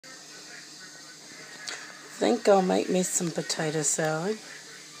think I'll make me some potato salad.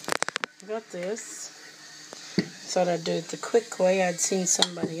 I got this. Thought I'd do it the quick way I'd seen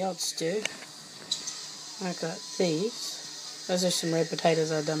somebody else do. I got these. Those are some red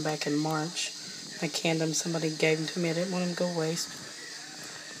potatoes I done back in March. I canned them. Somebody gave them to me. I didn't want them to go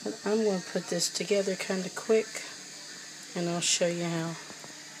waste. But I'm going to put this together kind of quick, and I'll show you how.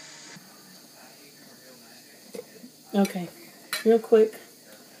 Okay, real quick,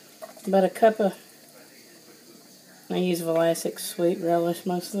 about a cup of, I use Vlasic sweet relish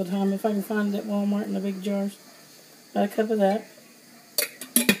most of the time if I can find it at Walmart in the big jars. About a cup of that.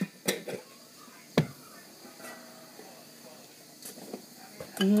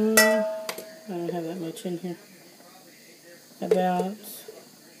 I don't have that much in here. About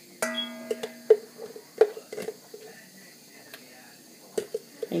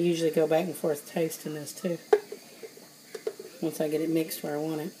I usually go back and forth tasting this too, once I get it mixed where I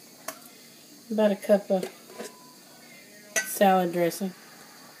want it. About a cup of salad dressing,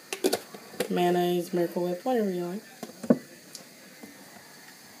 mayonnaise, Miracle Whip, whatever you like.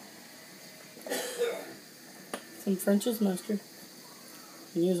 Some French's mustard.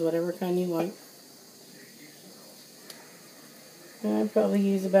 You can use whatever kind you like. I probably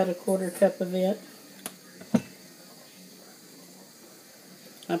use about a 1/4 cup of it.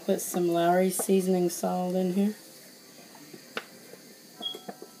 I put some Lawry's seasoning salt in here.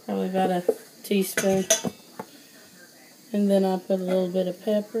 Probably about a teaspoon. And then I put a little bit of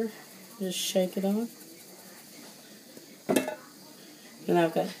pepper. Just shake it on. And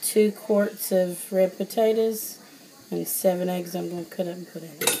I've got 2 quarts of red potatoes and 7 eggs I'm going to cut up and put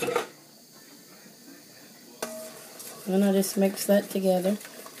in it. And I just mix that together.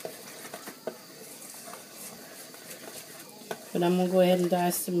 But I'm going to go ahead and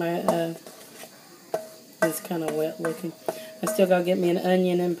dice my, it's kind of wet looking. I still got to get me an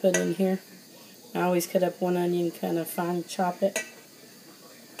onion and put in here. I always cut up 1 onion, kind of fine chop it.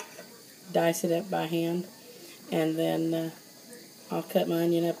 Dice it up by hand. And then I'll cut my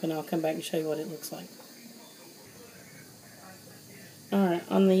onion up and I'll come back and show you what it looks like. Alright,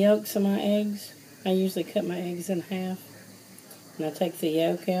 on the yolks of my eggs, I usually cut my eggs in half. And I take the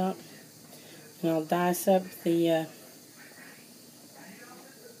yolk out. And I'll dice up the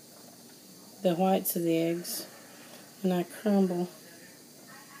whites of the eggs. And I crumble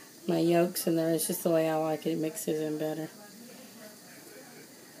my yolks in there. It's just the way I like it. It mixes in better.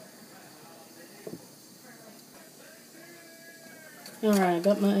 Alright, I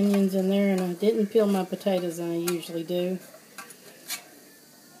got my onions in there and I didn't peel my potatoes as I usually do.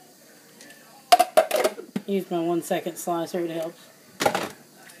 Use my 1-second slicer, it helps.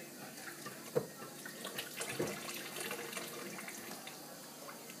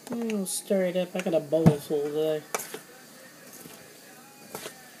 I'll stir it up. I got a bowl full today.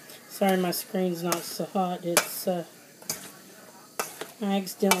 Sorry my screen's not so hot. It's I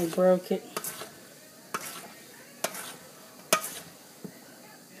accidentally broke it.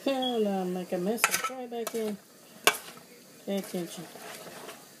 And I'll make a mess. I'll try it back in. Pay attention.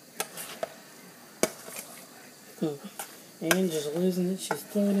 Angel's losing it. She's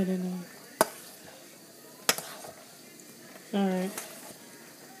throwing it in there. Alright.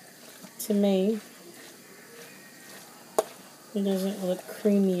 To me, it doesn't look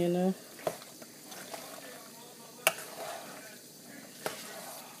creamy enough.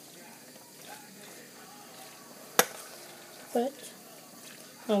 But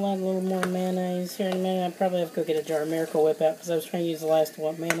I'll add a little more mayonnaise here in a minute. I probably have to go get a jar of Miracle Whip out because I was trying to use the last of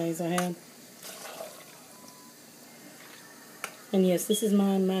what mayonnaise I had. And yes, this is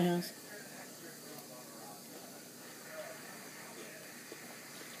mine, my house.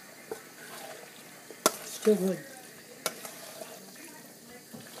 Still good.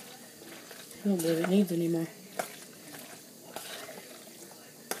 I don't believe it needs any more.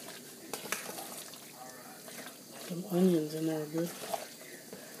 Some onions in there are good.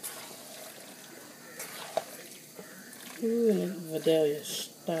 Ooh, and a Vidalia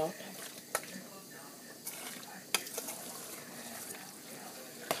stout.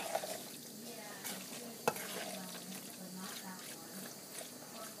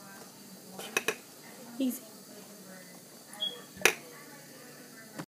 Easy.